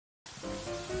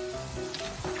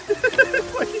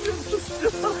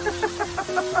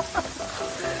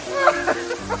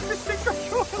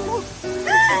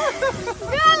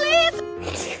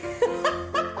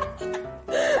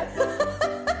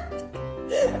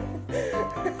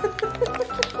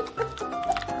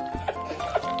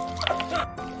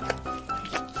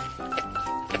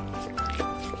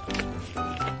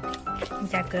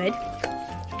Is that good?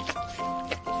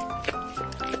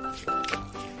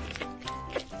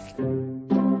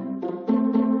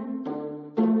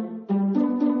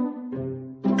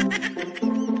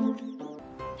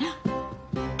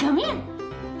 Come here.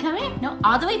 Come here. No,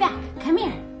 all the way back. Come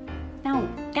here. No,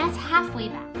 that's halfway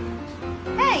back.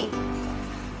 Hey,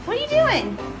 what are you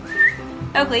doing?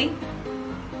 Oakley.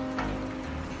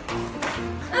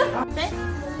 Sit.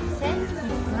 Sit.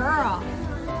 Good girl.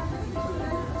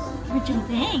 What'd you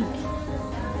think?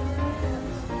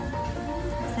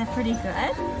 Is that pretty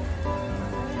good?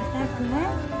 Is that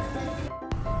good?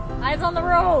 Eyes on the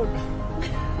road!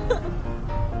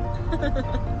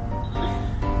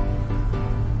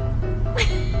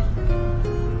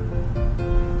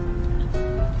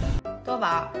 多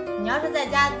宝，你要是在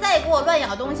家再给我乱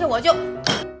咬东西，我就。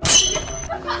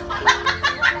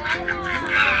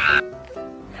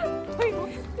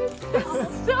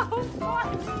So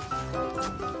funny.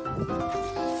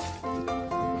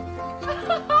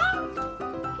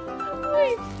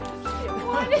 Wait,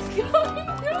 what is going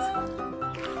on?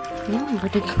 Yeah,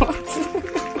 where'd it go?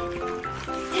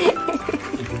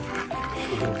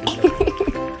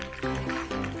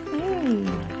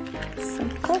 So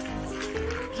good.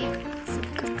 Yeah, so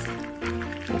good.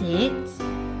 Sit.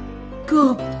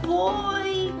 Good boy.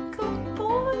 Good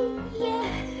boy. Yeah.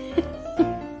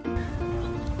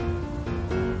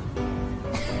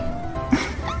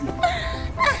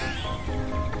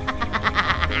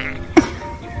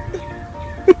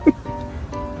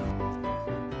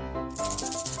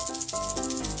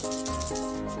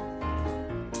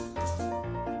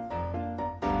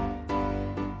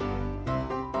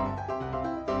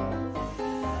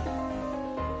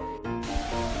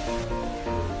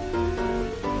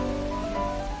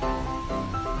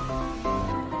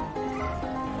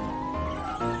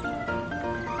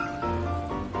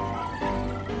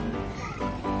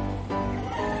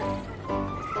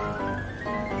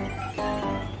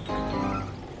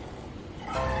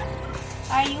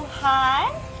 Are you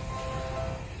hot?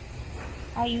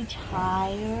 Are you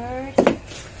tired?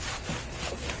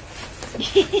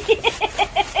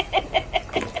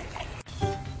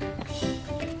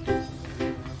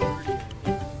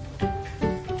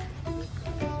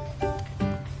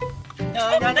 No,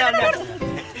 no, no, no.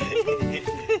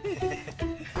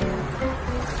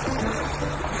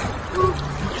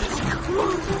 It's really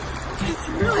cool. It's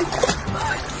really cool.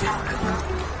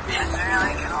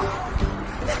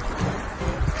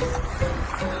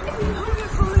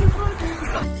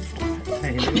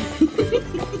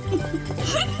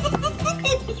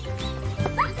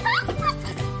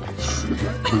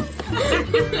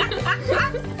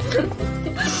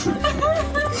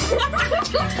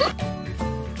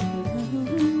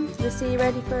 Lucy,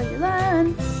 ready for your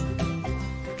lunch?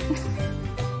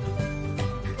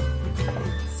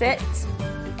 Sit.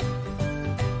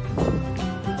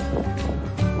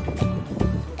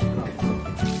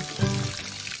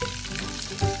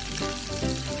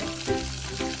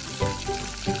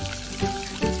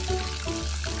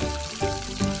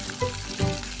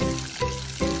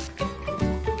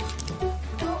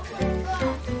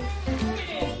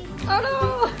 Oh no!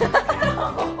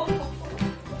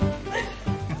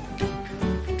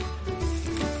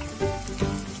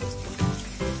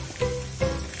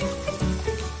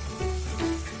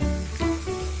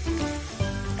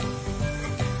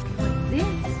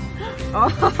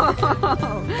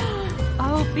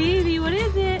 Oh, baby, what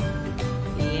is it?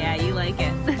 Yeah, you like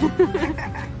it.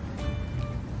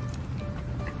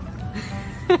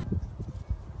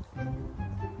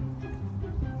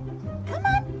 Come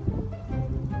on.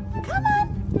 Come on.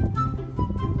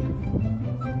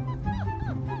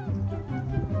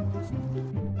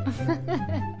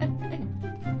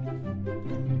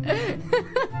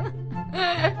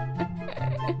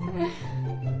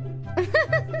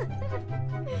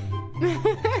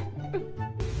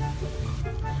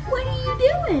 What are you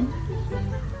doing?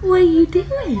 What are you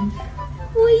doing?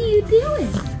 What are you doing?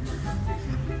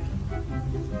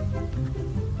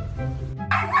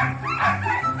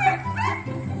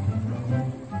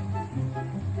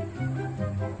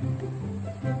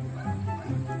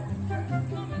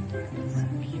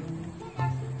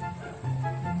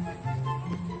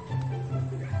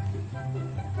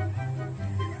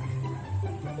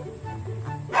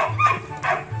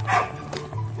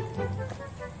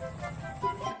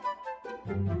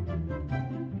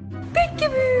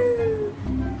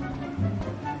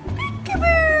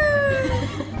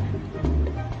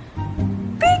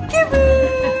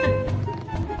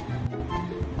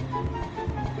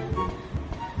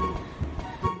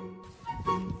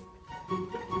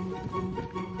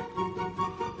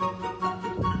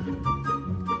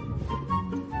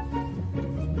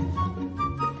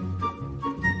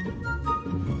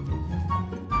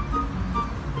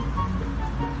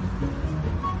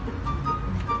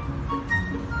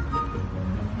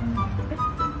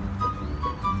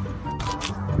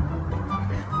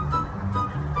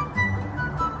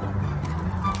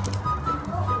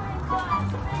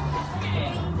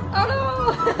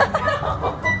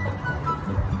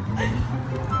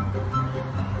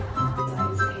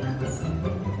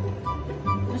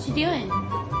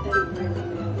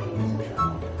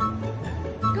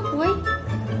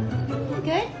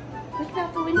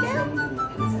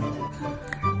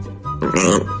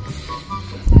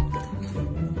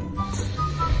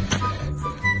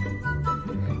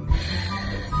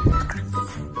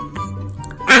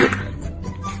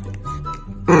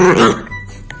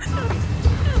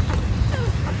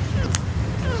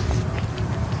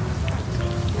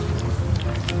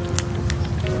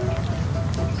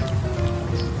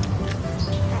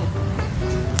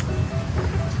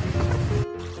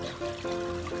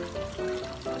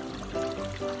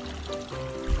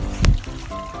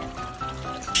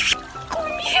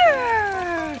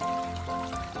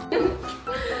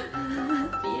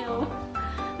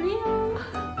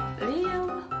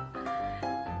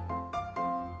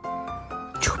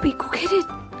 Choopy, go get it.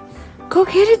 Go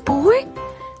get it, boy.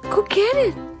 Go get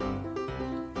it.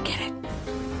 Get it.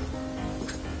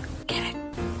 Get it.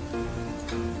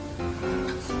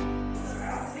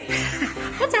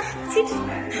 What's up? Sit.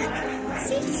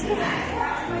 Sit.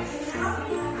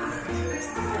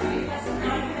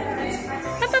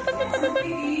 Up, up, up, up, up, up.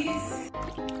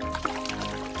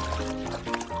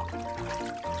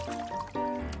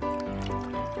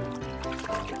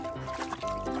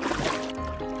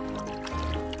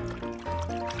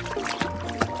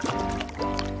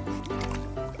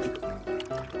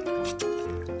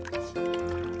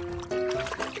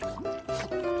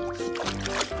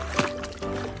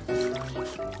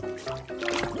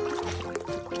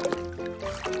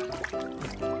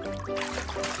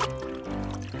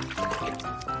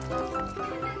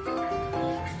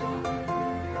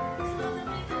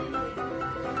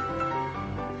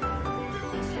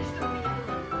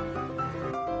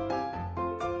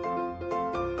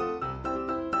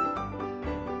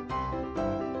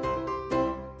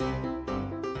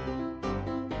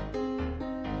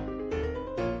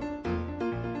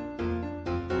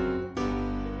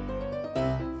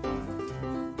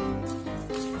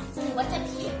 What's up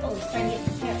here? Oh, he's trying to get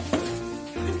the carrot.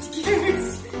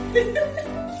 Carrots.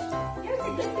 Carrots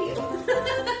are good for you.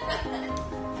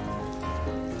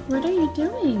 What are you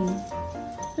doing?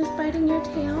 Just biting your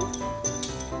tail?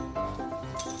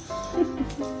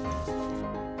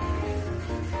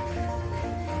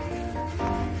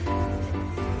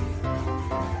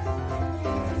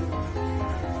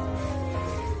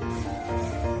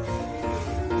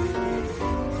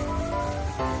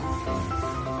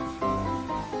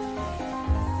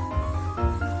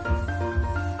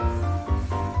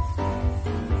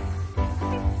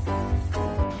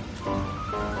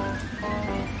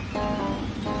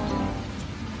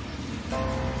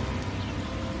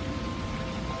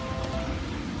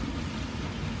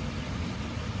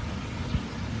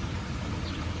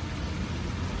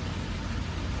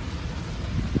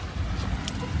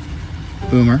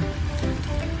 Boomer,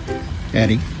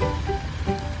 Eddie,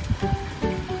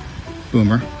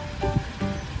 Boomer.